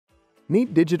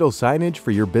Need digital signage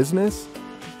for your business?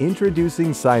 Introducing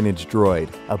Signage Droid,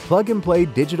 a plug-and-play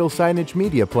digital signage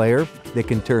media player that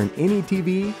can turn any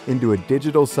TV into a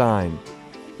digital sign.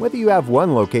 Whether you have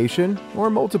one location or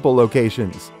multiple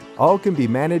locations, all can be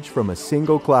managed from a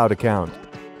single cloud account.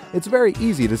 It's very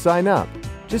easy to sign up.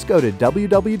 Just go to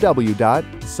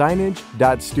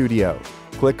www.signage.studio,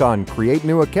 click on Create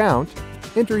New Account,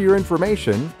 enter your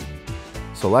information,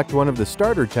 select one of the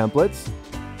starter templates,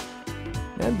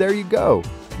 and there you go.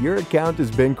 Your account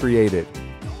has been created.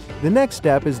 The next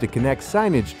step is to connect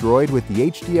Signage Droid with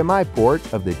the HDMI port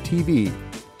of the TV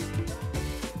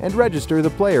and register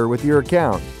the player with your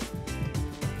account.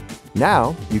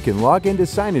 Now, you can log into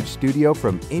Signage Studio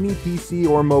from any PC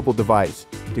or mobile device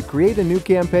to create a new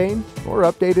campaign or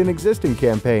update an existing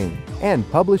campaign and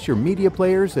publish your media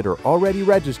players that are already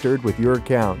registered with your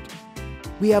account.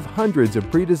 We have hundreds of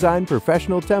pre-designed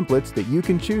professional templates that you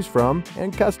can choose from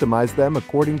and customize them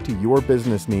according to your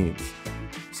business needs.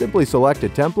 Simply select a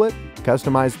template,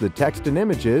 customize the text and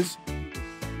images,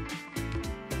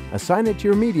 assign it to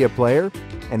your media player,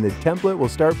 and the template will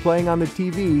start playing on the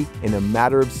TV in a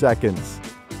matter of seconds.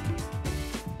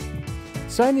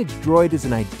 Signage Droid is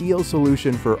an ideal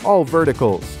solution for all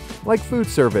verticals, like food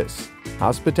service,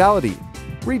 hospitality,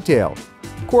 retail,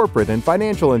 corporate and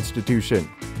financial institution,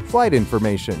 flight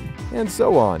information, and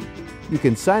so on. You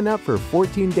can sign up for a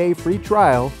 14-day free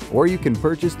trial, or you can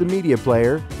purchase the media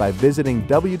player by visiting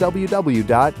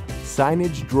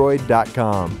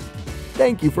www.signagedroid.com.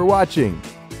 Thank you for watching.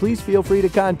 Please feel free to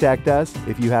contact us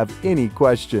if you have any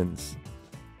questions.